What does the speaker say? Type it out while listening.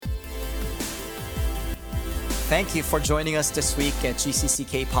Thank you for joining us this week at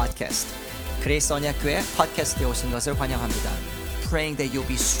GCCK Podcast. 그레이스 언약교회 팟캐스트에 오신 것을 환영합니다. Praying that you'll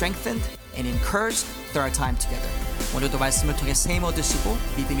be strengthened and encouraged through our time together. 오늘도 말씀을 통해 세임 얻으시고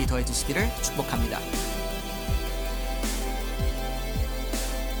믿음이 더해지시기를 축복합니다.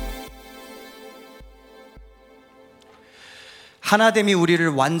 하나됨이 우리를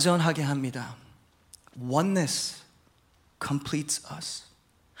완전하게 합니다. Oneness completes us.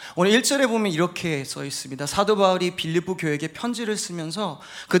 오늘 1절에 보면 이렇게 써 있습니다. 사도 바울이 빌립보 교회에게 편지를 쓰면서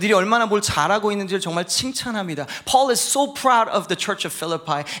그들이 얼마나 뭘 잘하고 있는지를 정말 칭찬합니다. Paul is so proud of the church of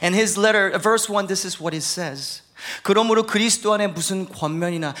Philippi, and his letter, verse 1, this is what it says. 그러므로 그리스도 안에 무슨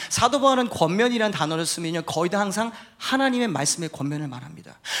권면이나, 사도 바울은 권면이라는 단어를 쓰면요 거의 다 항상 하나님의 말씀의 권면을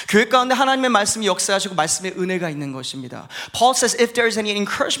말합니다. 교회 가운데 하나님의 말씀이 역사하시고 말씀의 은혜가 있는 것입니다. Paul says if there is any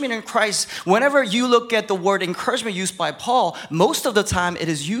encouragement in Christ, whenever you look at the word encouragement used by Paul, most of the time it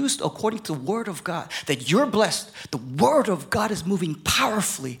is used according to the word of God. That you're blessed. The word of God is moving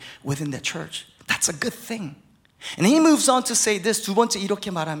powerfully within the church. That's a good thing. And he moves on to say this. 두 번째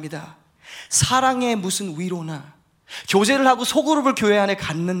이렇게 말합니다. 사랑의 무슨 위로나, 교제를 하고 소그룹을 교회 안에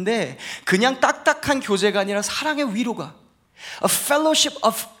갔는데 그냥 딱딱한 교제가 아니라 사랑의 위로가, a fellowship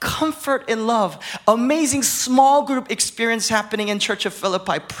of comfort and love, amazing small group experience happening in Church of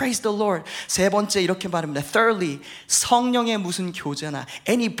Philippi. Praise the Lord. 세 번째 이렇게 말합니다. Thirdly, 성령의 무슨 교제나,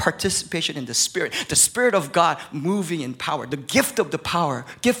 any participation in the Spirit of God moving in power, the gift of the power,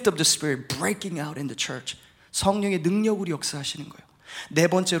 gift of the Spirit breaking out in the church. 성령의 능력으로 역사하시는 거예요. 네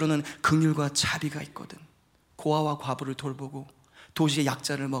번째로는 긍휼과 자비가 있거든. 고아와 과부를 돌보고 도시의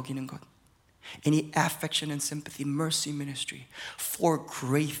약자를 먹이는 것. Any affection and sympathy, mercy ministry. Four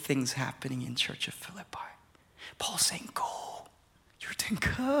great things happening in Church of Philippi. Paul's saying, go. You're doing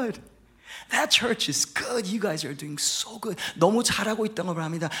good. That church is good. You guys are doing so good. 너무 잘하고 있다는 걸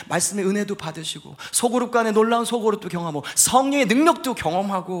합니다. 말씀의 은혜도 받으시고 소그룹 간의 놀라운 소그룹도 경험하고 성령의 능력도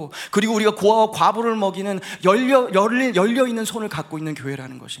경험하고, 그리고 우리가 고아와 과부를 먹이는 열려있는 손을 갖고 있는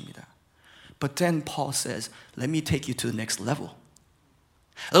교회라는 것입니다. But then Paul says, let me take you to the next level.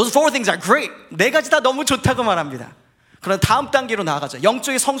 Those four things are great. 네 가지 다 너무 좋다고 말합니다. 그러나 다음 단계로 나아가자.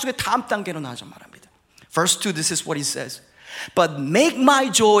 영적인 성숙의 다음 단계로 나아가자 말합니다. Verse 2, this is what he says. But make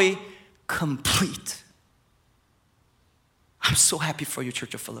my joy complete. I'm so happy for you,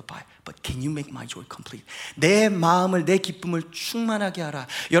 Church of Philippi. But can you make my joy complete? 내 마음을, 내 기쁨을 충만하게 하라.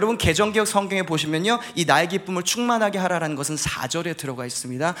 여러분 개정개혁 성경에 보시면요, 이 나의 기쁨을 충만하게 하라라는 것은 4절에 들어가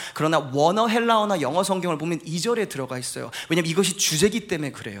있습니다. 그러나 원어 헬라어나 영어 성경을 보면 2절에 들어가 있어요. 왜냐하면 이것이 주제기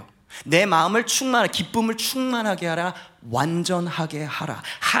때문에 그래요. 내 마음을 기쁨을 충만하게 하라, 완전하게 하라.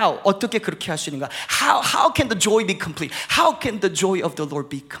 How? 어떻게 그렇게 하시는가? How can the joy be complete? How can the joy of the Lord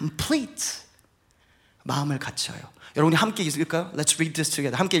be complete? 마음을 같이 하여. 여러분이 함께 읽을까요? Let's read this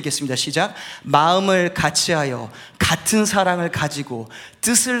together. 함께 읽겠습니다. 시작. 마음을 같이하여 같은 사랑을 가지고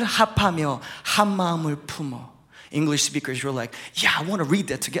뜻을 합하며 한 마음을 품어. English speakers were like, yeah, I want to read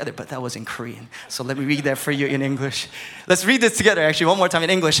that together, but that was in Korean. So let me read that for you in English. Let's read this together actually one more time in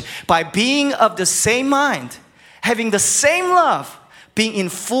English. By being of the same mind, having the same love, being in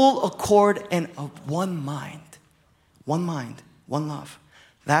full accord and of one mind. One mind, one love.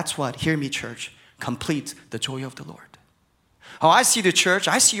 That's what, hear me church, complete the joy of the Lord. Oh, I see the church.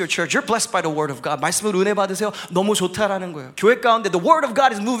 I see your church. You're blessed by the word of God. 말씀으로 은혜 받으세요. 너무 좋다라는 거예요. 교회 가운데 the word of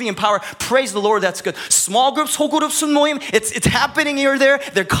God is moving in power. Praise the Lord. That's good. Small group, 소그룹, 순모임. It's happening here, there.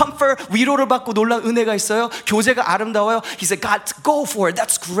 Their comfort, 위로를 받고 놀라운 은혜가 있어요. 교제가 아름다워요. He said, God, go for it.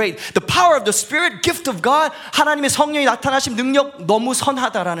 That's great. The power of the Spirit, gift of God. 하나님의 성령이 나타나신 능력 너무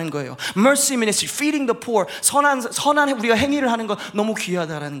선하다라는 거예요. Mercy ministry, feeding the poor. 선한 우리가 행위를 하는 거 너무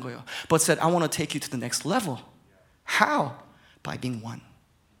귀하다라는 거예요. But said, I want to take you to the next level. How? By being one.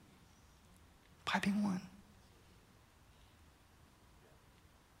 By being one.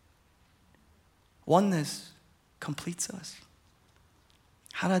 Oneness completes us.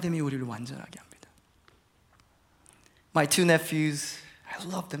 하나됨이 우리를 완전하게 합니다. My two nephews, I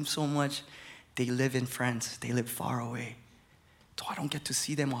love them so much. They live in France. They live far away. So I don't get to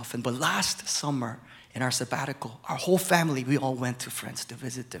see them often. But last summer, in our sabbatical, our whole family, we all went to France to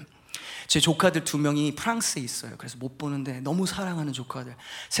visit them. 제 조카들 2명이 프랑스에 있어요. 그래서 못 보는데 너무 사랑하는 조카들.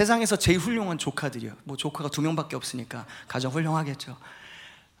 세상에서 제일 훌륭한 조카들이요. 뭐 조카가 2명밖에 없으니까 가장 훌륭하겠죠.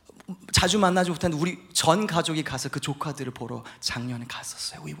 자주 만나지 못한 우리 전 가족이 가서 그 조카들을 보러 작년에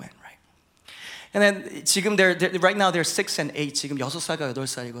갔었어요. We went, right? And then 지금 right now they're 6 and 8. 지금 6살과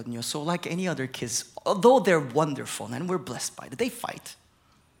 8살이거든요. So like any other kids, although they're wonderful and we're blessed by it, they fight.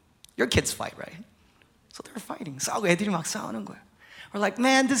 Your kids fight, right? So they're fighting. 싸우고 애들이 막 싸우는 거예요. We're like,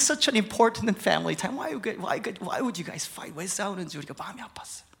 man, this is such an important family time. Why would you guys fight? 왜 싸우는지 우리가 마음이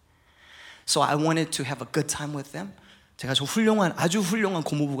아팠어요. So I wanted to have a good time with them. 제가 아주 훌륭한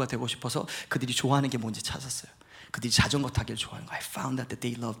고모부가 되고 싶어서 그들이 좋아하는 게 뭔지 찾았어요. 그들이 자전거 타기를 좋아하는 거. I found out that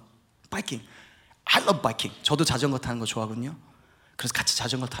they love biking. I love biking. 저도 자전거 타는 거 좋아하거든요. 그래서 같이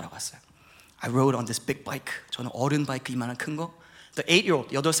자전거 타러 갔어요. I rode on this big bike. 저는 어른 바이크 이만한 큰 거. The 8-year-old,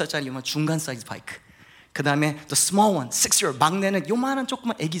 8살짜리 요만 중간 사이즈 바이크. 그 다음에 the small one, 6-year-old, 막내는 요만한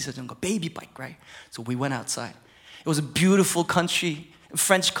조그만 애기 자전거, baby bike, right? So we went outside. It was a beautiful country.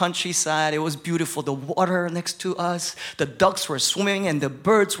 French countryside. It was beautiful. The water next to us. The ducks were swimming and the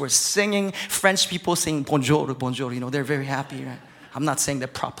birds were singing. French people saying bonjour, bonjour. You know, they're very happy, right? I'm not saying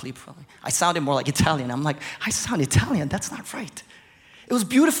that properly. I sounded more like Italian. I'm like, I sound Italian. That's not right. It was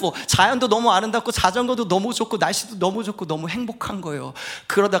beautiful. 자연도 너무 아름답고 자전거도 너무 좋고 날씨도 너무 좋고 너무 행복한 거예요.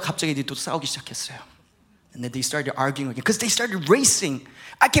 그러다 갑자기 또 싸우기 시작했어요. And then they started arguing again because they started racing.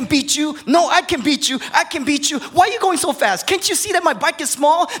 I can beat you. No, I can beat you. I can beat you. Why are you going so fast? Can't you see that my bike is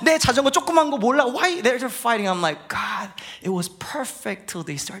small? 내 자전거 조그만 거 몰라? Why they're fighting? I'm like, God, it was perfect till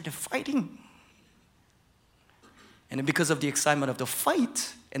they started fighting. And then because of the excitement of the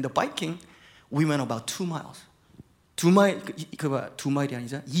fight and the biking, we went about 2 miles. 2마일이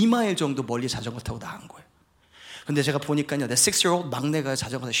아니잖아. 2마일 정도 멀리 자전거 타고 나간 거예요. 근데 제가 보니까요, the 6-year-old 막내가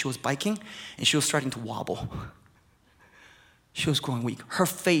자전거에서 she was biking and she was starting to wobble. She was growing weak. Her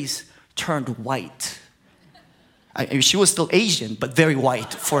face turned white. She was still Asian, but very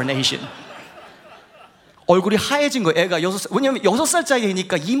white for an Asian. 얼굴이 하얘진 거예요. 애가 왜냐면 6살짜리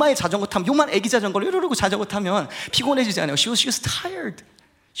애니까 2마일 자전거 타면 요만 애기 자전거를 이러고 자전거 타면 피곤해지잖아요. She was tired.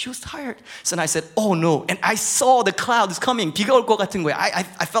 She was tired. So I said, oh no. And I saw the clouds coming. 비가 올 것 같은 거예요.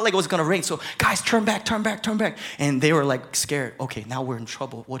 I felt like it was going to rain. So guys, turn back. And they were like scared. Okay, now we're in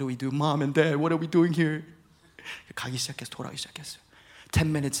trouble. What do we do? Mom and Dad, what are we doing here? 돌아가기 시작했어요.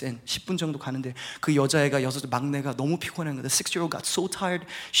 10 minutes in, 10분 정도 가는데 그 여자애가 막내가 너무 피곤한 거예요. The 6-year-old got so tired,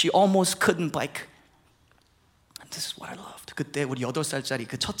 she almost couldn't bike. And this is what I loved. 그때 우리 8살짜리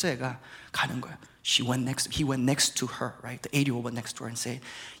그 첫째가 가는 거예요. He went next to her, right? The 8-year-old went next to her and said,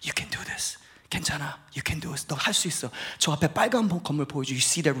 you can do this. 괜찮아. You can do this. 너 할 수 있어. 저 앞에 빨간 건물 보여줘. You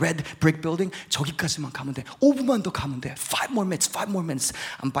see the red brick building? 저기까지만 가면 돼. 5분만 더 가면 돼. 5 more minutes.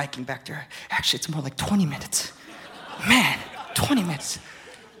 I'm biking back there. Actually, it's more like 20 minutes. Man, 20 minutes.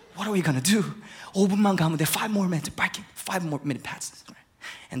 What are we gonna do? 5분만 가면 돼. 5 more minutes biking. 5 more minute passes.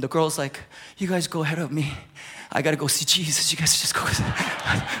 And the girl's like, you guys go ahead of me. I gotta go see Jesus. You guys just go.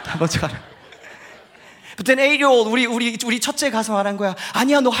 먼저 가라. But then 8-year-old 우리 첫째 가서 말한 거야.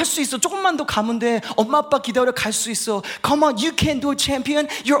 아니야, 너 할 수 있어. 조금만 더 가면 돼. 엄마 아빠 기다려 갈 수 있어. Come on, you can do it, champion.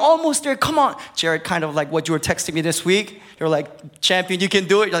 You're almost there. Come on. Jared, kind of like what you were texting me this week. You're like, champion, you can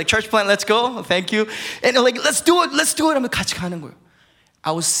do it. You're like, church plant, let's go. Thank you. And they're like, let's do it. 하면 같이 가는 거예요.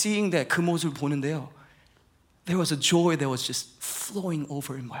 I was seeing that 그 모습을 보는데요. There was a joy that was just flowing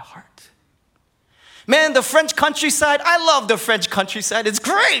over in my heart. Man, the French countryside. I love the French countryside. It's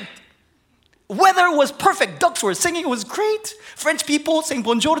great. Weather was perfect. Ducks were singing. It was great. French people saying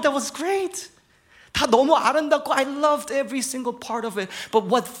bonjour. That was great. 다 너무 아름답고 I loved every single part of it. But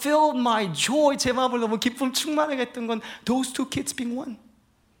what filled my joy, 제 마음을 너무 기쁨 충만하게 했던 건 those 2 kids being one.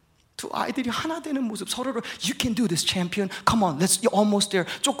 2 아이들이 하나 되는 모습. 서로를 you can do this, champion. Come on, you're almost there.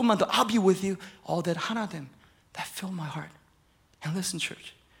 조금만 더, I'll be with you. All that 하나됨. That filled my heart. And listen,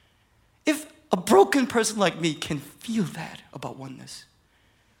 church. If a broken person like me can feel that about oneness,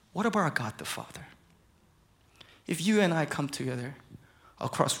 what about our God the Father? If you and I come together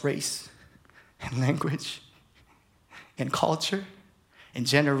across race and language and culture and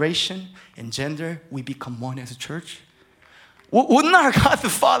generation and gender, we become one as a church. Wouldn't our God the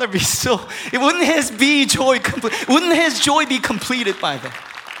Father be so? Wouldn't His joy be completed by that?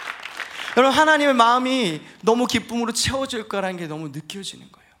 여러분, 하나님의 마음이 너무 기쁨으로 채워질 거라는 게 너무 느껴지는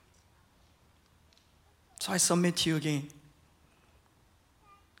거예요. So I submit to you again.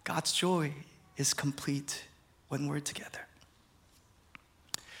 God's joy is complete when we're together.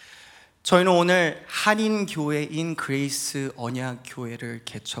 저희는 오늘 한인 교회인 그레이스 언약 교회를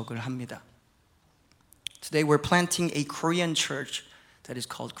개척을 합니다. Today we're planting a Korean church that is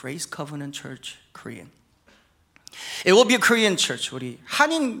called Grace Covenant Church Korean. It will be a Korean church. 우리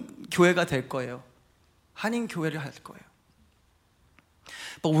한인 교회가 될 거예요. 한인 교회를 할 거예요.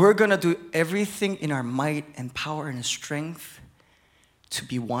 But we're going to do everything in our might and power and strength to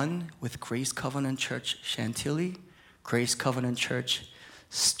be one with Grace Covenant Church Chantilly, Grace Covenant Church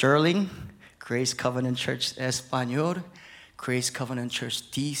Sterling, Grace Covenant Church Espanol, Grace Covenant Church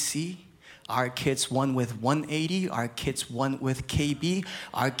DC, our kids one with 180, our kids one with KB,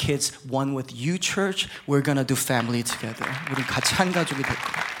 our kids one with U Church. We're gonna do family together. 우리 같이 한 가족이 될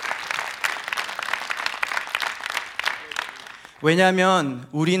거예요. 왜냐하면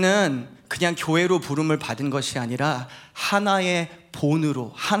우리는 그냥 교회로 부름을 받은 것이 아니라 하나의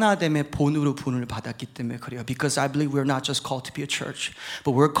본으로, 하나됨의 본으로 부름을 받았기 때문에 그래요. Because I believe we're not just called to be a church,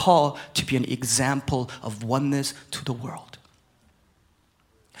 but we're called to be an example of oneness to the world.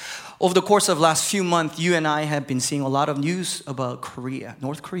 Over the course of the last few months, you and I have been seeing a lot of news about Korea,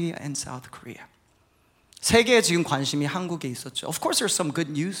 North Korea and South Korea. 세계에 지금 관심이 한국에 있었죠. Of course, there's some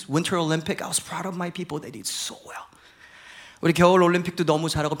good news. Winter Olympic, I was proud of my people. They did so well. 우리 겨울 올림픽도 너무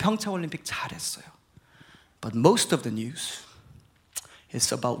잘하고 평창 올림픽 잘했어요. But most of the news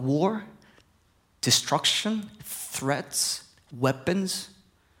is about war, destruction, threats, weapons,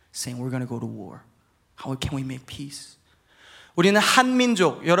 saying we're going to go to war. How can we make peace? 우리는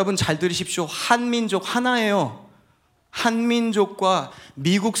한민족, 여러분 잘 들으십시오. 한민족 하나예요. 한민족과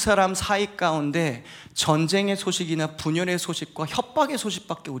미국 사람 사이 가운데 전쟁의 소식이나 분열의 소식과 협박의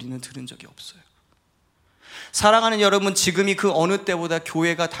소식밖에 우리는 들은 적이 없어요. 사랑하는 여러분, 지금이 그 어느 때보다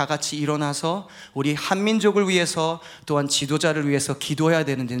교회가 다 같이 일어나서 우리 한민족을 위해서 또한 지도자를 위해서 기도해야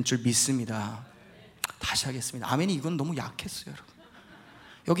되는 줄 믿습니다. 다시 하겠습니다. 아멘이 이건 너무 약했어요, 여러분.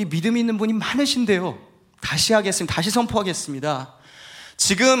 여기 믿음 있는 분이 많으신데요. 다시 하겠습니다. 다시 선포하겠습니다.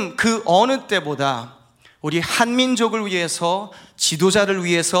 지금 그 어느 때보다 우리 한민족을 위해서 지도자를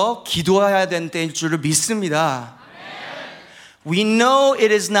위해서 기도해야 되는 때일 줄을 믿습니다. We know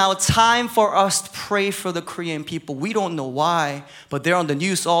it is now time for us to pray for the Korean people. We don't know why, but they're on the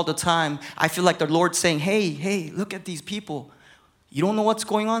news all the time. I feel like the Lord's saying, hey, look at these people. You don't know what's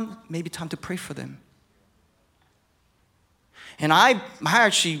going on? Maybe time to pray for them. And I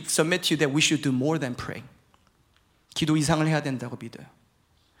actually submit to you that we should do more than pray. 기도 이상을 해야 된다고 믿어요.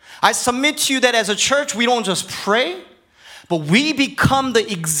 I submit to you that as a church, we don't just pray, but we become the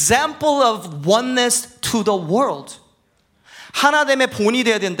example of oneness to the world. 하나됨의 본이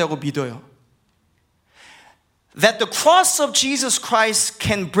되어야 된다고 믿어요. That the cross of Jesus Christ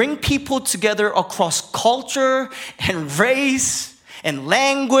can bring people together across culture and race and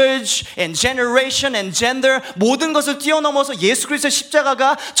language and generation and gender, 모든 것을 뛰어넘어서 예수 그리스도의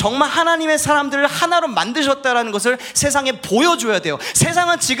십자가가 정말 하나님의 사람들을 하나로 만드셨다는 것을 세상에 보여줘야 돼요.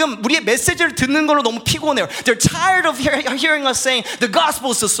 세상은 지금 우리의 메시지를 듣는 걸로 너무 피곤해요. They're tired of hearing us saying the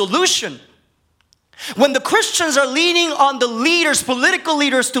gospel is the solution. When the Christians are leaning on the leaders, political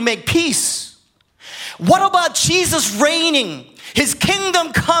leaders, to make peace, what about Jesus reigning, His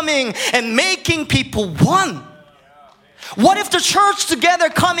kingdom coming and making people one? What if the church together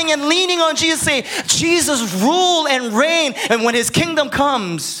coming and leaning on Jesus say, Jesus rule and reign, and when His kingdom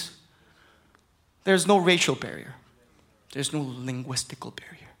comes, there's no racial barrier, there's no linguistical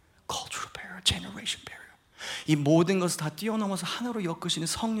barrier, cultural barrier, generation barrier. 이 모든 것을 다 뛰어넘어서 하나로 엮으시는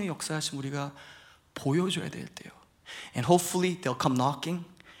성령의 역사하신 우리가 보여줘야 될 때요. And hopefully they'll come knocking.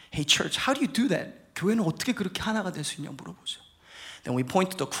 Hey church, how do you do that? 교회는 어떻게 그렇게 하나가 될 수 있냐 물어보죠. Then we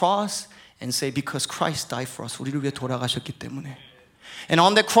point to the cross and say, because Christ died for us. 우리를 위해 돌아가셨기 때문에. And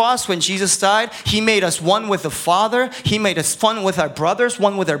on the cross, when Jesus died, He made us one with the Father. He made us one with our brothers,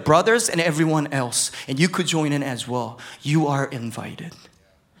 one with our brothers, and everyone else. And you could join in as well. You are invited.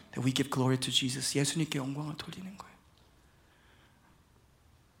 That we give glory to Jesus. 예수님께 영광을 돌리는 거예요.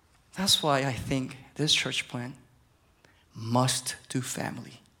 That's why I think this church plan must do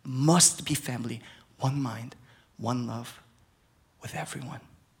family, must be family, one mind, one love with everyone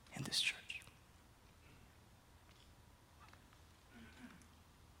in this church.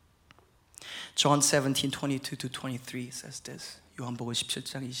 John 17:22-23 says this. 요한복음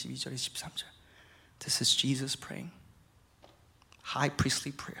 17장 22절에 13절. This is Jesus praying. High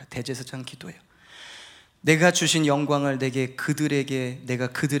priestly prayer. 대제사장 기도예요. 내가 주신 영광을 내가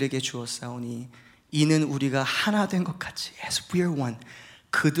그들에게 주었사오니 이는 우리가 하나 된 것 같이 as we are one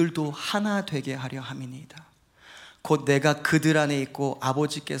그들도 하나 되게 하려 함이니이다. 곧 내가 그들 안에 있고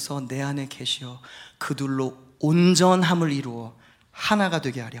아버지께서 내 안에 계시어 그들로 온전함을 이루어 하나가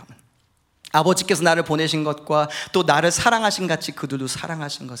되게 하려 함은 아버지께서 나를 보내신 것과 또 나를 사랑하신 같이 그들도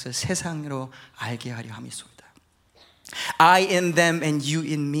사랑하신 것을 세상으로 알게 하려 함이소이다. I in them and you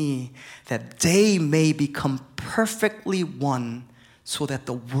in me, that they may become perfectly one, so that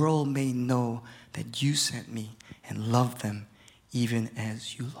the world may know that you sent me and love them even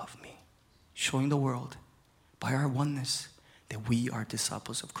as you love me. Showing the world by our oneness that we are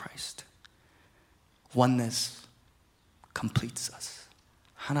disciples of Christ. Oneness completes us.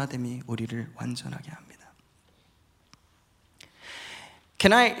 하나됨이 우리를 완전하게 합니다.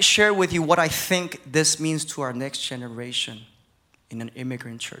 Can I share with you what I think this means to our next generation in an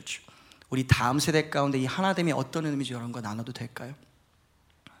immigrant church? 우리 다음 세대 가운데 이 하나됨이 어떤 의미인지 여러분과 나눠도 될까요?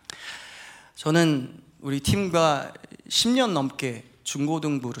 저는 우리 팀과 10년 넘게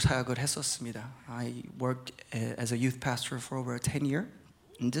중고등부로 사역을 했었습니다. I worked as a youth pastor for over 10 years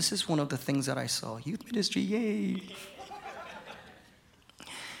And this is one of the things that I saw. Youth ministry, yay!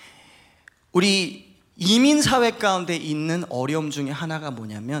 우리 이민 사회 가운데 있는 어려움 중에 하나가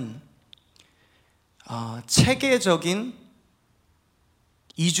뭐냐면 체계적인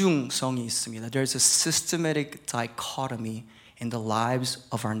이중성이 있습니다. There's a systematic dichotomy in the lives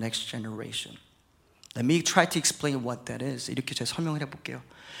of our next generation. Let me try to explain what that is. 이렇게 제가 설명을 해볼게요.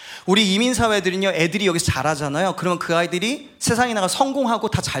 우리 이민 사회들은요, 애들이 여기서 자라잖아요. 그러면 그 아이들이 세상에 나가 성공하고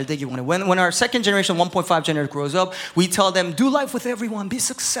다 잘 되기 원해. When our second generation, 1.5 generation grows up, we tell them, do life with everyone, be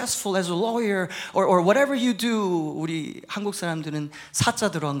successful as a lawyer, or whatever you do. 우리 한국 사람들은 사자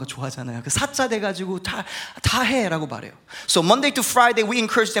들어간 거 좋아하잖아요. 그 사자 돼가지고 다 해라고 말해요. So Monday to Friday, we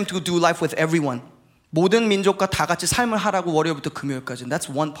encourage them to do life with everyone. 모든 민족과 다 같이 삶을 하라고 월요일부터 금요일까지. That's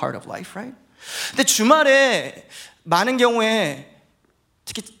one part of life, right? 근데 주말에 많은 경우에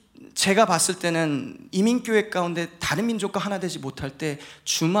특히 제가 봤을 때는 이민교회 가운데 다른 민족과 하나 되지 못할 때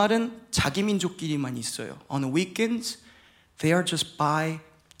주말은 자기 민족끼리만 있어요. On the weekends, they are just by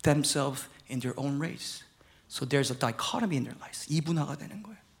themselves in their own race. So there's a dichotomy in their lives. 이분화가 되는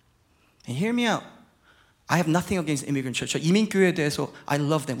거예요. And hear me out. I have nothing against immigrant church. 이민교회에 대해서 I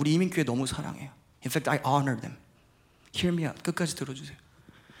love them. 우리 이민교회 너무 사랑해요. In fact, I honor them. Hear me out. 끝까지 들어주세요.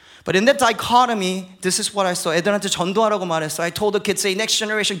 But in that dichotomy, this is what I saw. 애들한테 전도하라고 말했어. I told the kids, say, next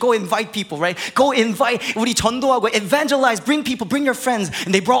generation, go invite people, right? Go invite. 우리 전도하고 evangelize, bring people, bring your friends.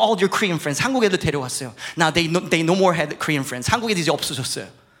 And they brought all your Korean friends. 한국 애들 데려왔어요. Now they no more had Korean friends. 한국 애들 이제 없어졌어요.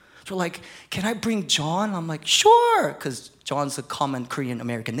 So like, can I bring John? I'm like, sure, because John's a common Korean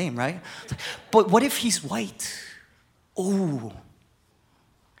American name, right? But what if he's white? Oh.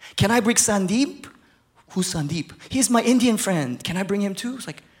 Can I bring Sandeep? Who's Sandeep? He's my Indian friend. Can I bring him too? It's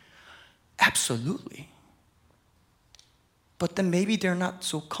like, absolutely. But then maybe they're not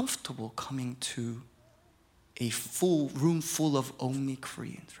so comfortable coming to a full room full of only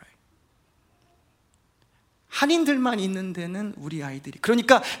Koreans, right? 한인들만 있는 데는 우리 아이들이.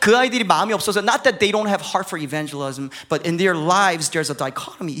 그러니까 그 아이들이 마음이 없어서 not that they don't have heart for evangelism, but in their lives there's a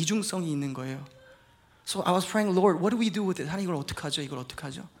dichotomy, 이중성이 있는 거예요. So I was praying, Lord, what do we do with it? 하나님 이걸 어떡하죠? 이걸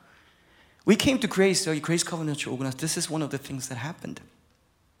어떡하죠? We came to Grace, 여기 Grace Covenant Church organized. This is one of the things that happened.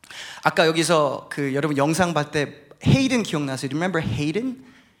 아까 여기서 그 여러분 영상 봤을 때 Hayden 기억나세요? Do you remember Hayden?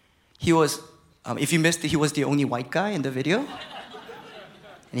 He was, if you missed it, he was the only white guy in the video.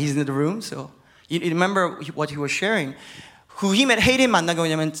 And he's in the room, so you remember what he was sharing. Who he met, Hayden 만나게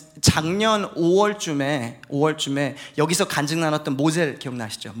뭐냐면 작년 5월쯤에 여기서 간증 나눴던 모젤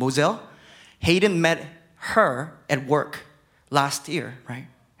기억나시죠? 모젤? Hayden met her at work last year, right?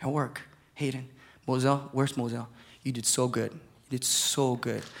 At work. Hayden, Moselle, where's Moselle? You did so good. You did so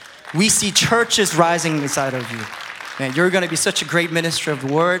good. We see churches rising inside of you. Man, you're going to be such a great minister of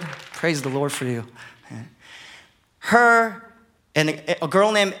the word. Praise the Lord for you. Her and a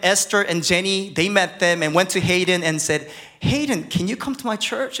girl named Esther and Jenny, they met them and went to Hayden and said, Hayden, can you come to my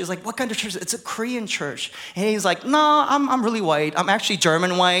church? He's like, what kind of church? It's a Korean church. And he's like, no, I'm really white. I'm actually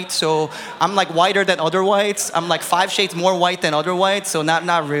German white, so I'm like whiter than other whites. I'm like 5 shades more white than other whites, so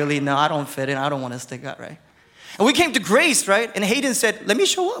not really. No, I don't fit in. I don't want to stick out, right? And we came to Grace, right? And Hayden said, let me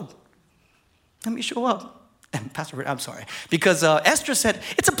show up. Let me show up. And Pastor Brad, I'm sorry. Because Esther said,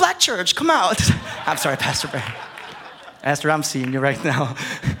 it's a black church. Come out. I'm sorry, Pastor Brad. Esther, I'm seeing you right now.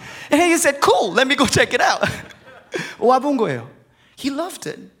 And Hayden said, cool, let me go check it out. 와본 거예요. He loved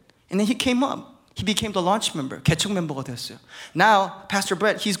it. And then he came up. He became the launch member. 개척 멤버가 됐어요. Now, Pastor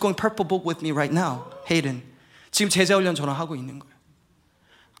Brett, he's going purple book with me right now. Hayden. 지금 제자훈련 저랑 하고 있는 거예요.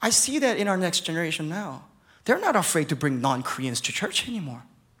 I see that in our next generation now. They're not afraid to bring non-Koreans to church anymore.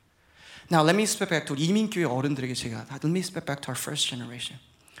 Now, let me step back to 이민교회 어른들에게 제가 let me step back to our first generation.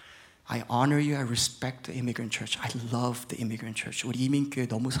 I honor you. I respect the immigrant church. I love the immigrant church. 우리 이민교회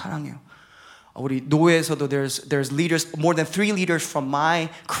너무 사랑해요. 우리 노회에서도 there's leaders, more than 3 leaders from my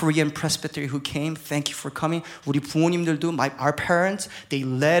Korean presbytery who came. Thank you for coming. 우리 부모님들도 our parents, they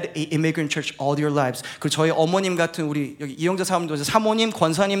led an immigrant church all their lives. 그리고 저희 어머님 같은 우리 여기 이영자 사모님도 사모님,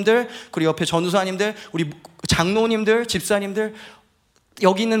 권사님들, 그리고 옆에 전우사님들, 우리 장로님들, 집사님들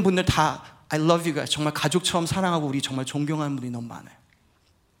여기 있는 분들 다 I love you guys. 정말 가족처럼 사랑하고 우리 정말 존경하는 분이 너무 많아요.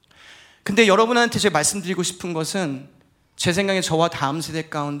 근데 여러분한테 제가 말씀드리고 싶은 것은 제 생각에 저와 다음 세대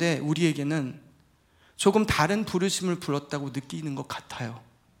가운데 우리에게는 조금 다른 부르심을 불렀다고 느끼는 것 같아요.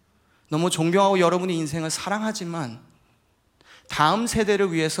 너무 존경하고 여러분의 인생을 사랑하지만 다음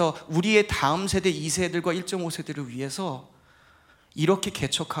세대를 위해서 우리의 다음 세대 2세들과 1.5세대를 위해서 이렇게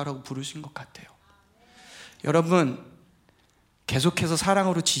개척하라고 부르신 것 같아요. 여러분 계속해서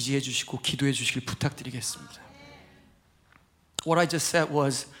사랑으로 지지해 주시고 기도해 주시길 부탁드리겠습니다. What I just said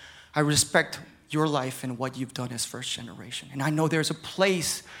was I respect your life and what you've done as first generation. And I know there's a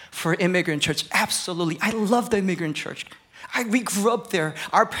place for immigrant church. Absolutely. I love the immigrant church. We grew up there.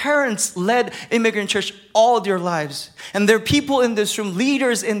 Our parents led immigrant church all their lives. And there are people in this room,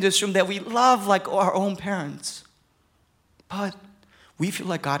 leaders in this room that we love like our own parents. But we feel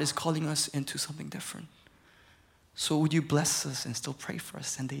like God is calling us into something different. So would you bless us and still pray for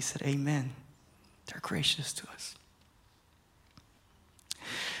us? And they said, amen. They're gracious to us.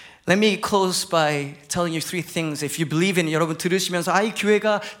 Let me close by telling you three things. If you believe in it, 여러분 들으시면서 이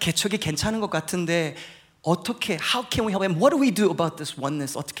교회가 개척이 괜찮은 것 같은데 어떻게, how can we help? And what do we do about this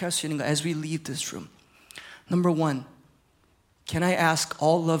oneness? 어떻게 할 수 있는가 as we leave this room? Number one, can I ask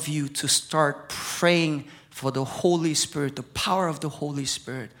all of you to start praying for the Holy Spirit, the power of the Holy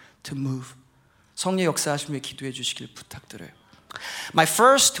Spirit to move? 성령 역사하시며 기도해 주시길 부탁드려요. My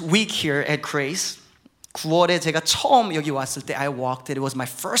first week here at Grace, 9월에 제가 처음 여기 왔을 때 I walked it. It was my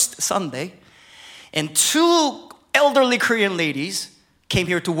first Sunday. And two elderly Korean ladies came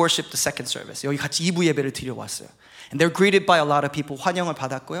here to worship the second service. 여기 같이 2부 예배를 드려 왔어요. And they're greeted by a lot of people. 환영을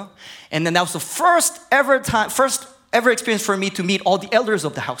받았고요. And then that was the first ever experience for me to meet all the elders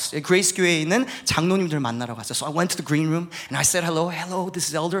of the house. Grace 교회에 있는 장로님들 만나러 갔어요. So I went to the green room and I said, hello, this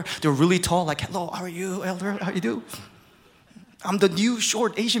is elder. They're really tall. Like, hello, how are you, elder? How you do? I'm the new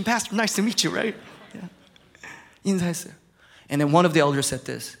short Asian pastor. Nice to meet you, right? Yeah. 인사했어요. And then one of the elders said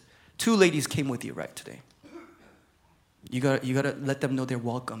this. Two ladies came with you right today. You gotta let them know they're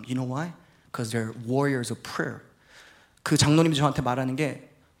welcome. You know why? Because they're warriors of prayer. 그 장로님이 저한테 말하는 게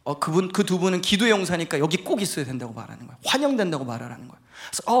그 두 분은 기도 용사니까 여기 꼭 있어야 된다고 말하는 거예요. 환영된다고 말하는 거예요.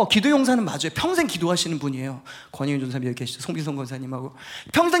 그래서 기도 용사는 맞아요. 평생 기도하시는 분이에요. 권영윤 전사님 여기 계시죠. 송빈성 권사님하고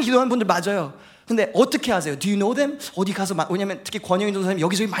평생 기도하는 분들 맞아요. 근데 어떻게 하세요? Do you know them? 어디 가서 왜냐면 특히 권영윤 전사님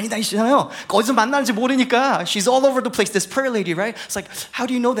여기저기 많이 다니시잖아요. 어디서 만나는지 모르니까 she's all over the place. This prayer lady, right? It's like, how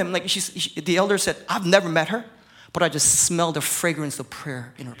do you know them? Like the elder said, I've never met her, but I just smell the fragrance of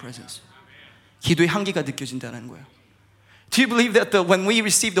prayer in her presence. 기도의 향기가 느껴진다는 거예요. Do you believe that when we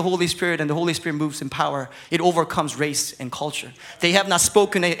receive the Holy Spirit and the Holy Spirit moves in power, it overcomes race and culture? They have not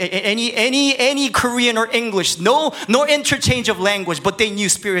spoken any Korean or English, no interchange of language, but they knew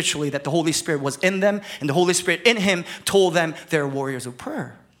spiritually that the Holy Spirit was in them, and the Holy Spirit in him told them they're warriors of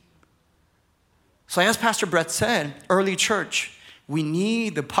prayer. So as Pastor Brett said, early church, we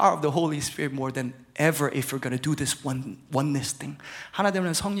need the power of the Holy Spirit more than ever if we're going to do this oneness thing.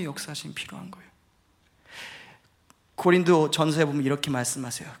 하나됨은 성령 역사심이 필요한 거예요. 고린도 전서에 보면 이렇게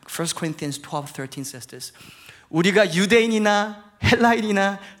말씀하세요. 1 Corinthians 12:13 says this. 우리가 유대인이나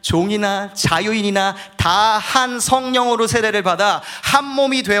헬라인이나 종이나 자유인이나 다 한 성령으로 세례를 받아 한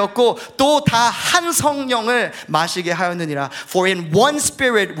몸이 되었고 또 다 한 성령을 마시게 하였느니라. For in one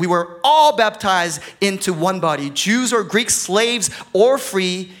spirit we were all baptized into one body, Jews or Greeks, slaves or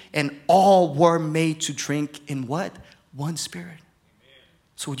free, and all were made to drink in what? One spirit.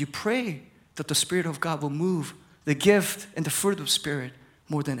 So would you pray that the Spirit of God will move the gift and the fruit of Spirit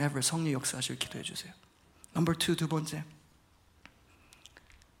more than ever? 성령 역사하실 기도해 주세요. Number two, 두 번째.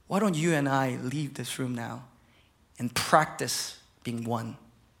 Why don't you and I leave this room now and practice being one?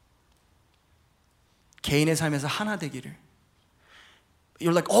 개인의 삶에서 하나 되기를.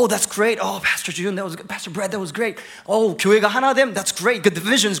 You're like, oh, that's great. Oh, Pastor June, that was good. Pastor Brad, that was great. Oh, 교회가 하나됨, that's great. Good, the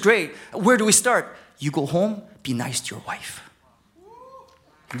vision's great. Where do we start? You go home, be nice to your wife.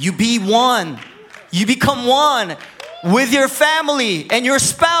 You be one. You become one with your family and your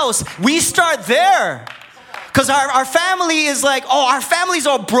spouse. We start there. Because our family is like, oh, our family's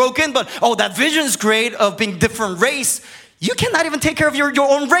all broken, but oh, that vision's great of being different race. You cannot even take care of your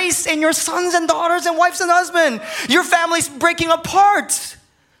own race and your sons and daughters and wives and husbands. Your family's breaking apart.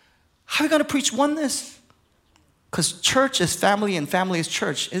 How are you going to preach oneness? Because church is family and family is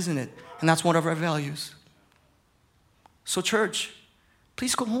church, isn't it? And that's one of our values. So church,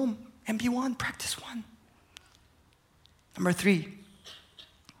 please go home and be one, practice one. Number three,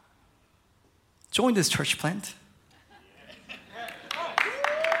 join this church plant.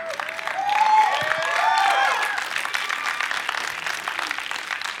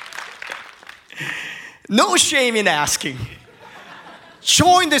 No shame in asking.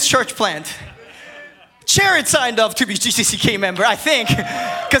 Join this church plant. Jared signed up to be GCCK member, I think,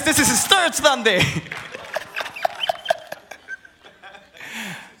 because this is his third Sunday.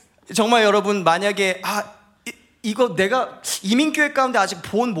 정말 여러분 만약에 이거 내가 이민교회 가운데 아직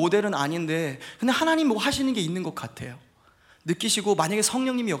본 모델은 아닌데 근데 하나님 뭐 하시는 게 있는 것 같아요. 느끼시고 만약에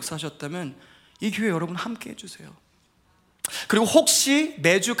성령님이 역사하셨다면 이 교회 여러분 함께 해주세요. 그리고 혹시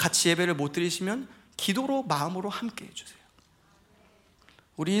매주 같이 예배를 못 드리시면 기도로 마음으로 함께 해주세요.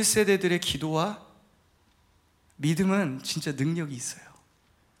 우리 1세대들의 기도와 믿음은 진짜 능력이 있어요.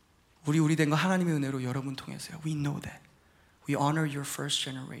 우리 된 거 하나님의 은혜로 여러분 통해서요. We know that. We honor your first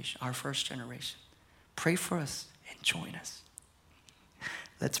generation, our first generation. Pray for us and join us.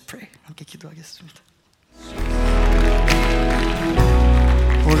 Let's pray. 함께 기도하겠습니다.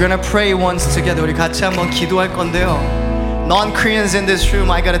 We're gonna pray once together. 우리 같이 한번 기도할 건데요. Non-Koreans in this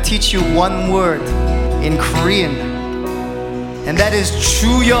room, I gotta teach you one word in Korean, and that is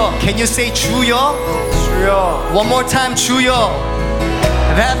주여. Can you say 주여? 주여. One more time, 주여.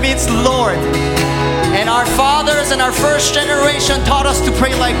 That means Lord. And our fathers and our first generation taught us to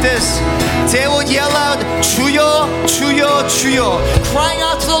pray like this. They would yell out, 주여, 주여, 주여, crying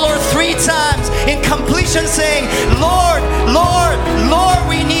out to the Lord 3 times in completion, saying, Lord, Lord, Lord,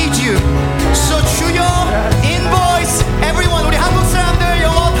 we need you.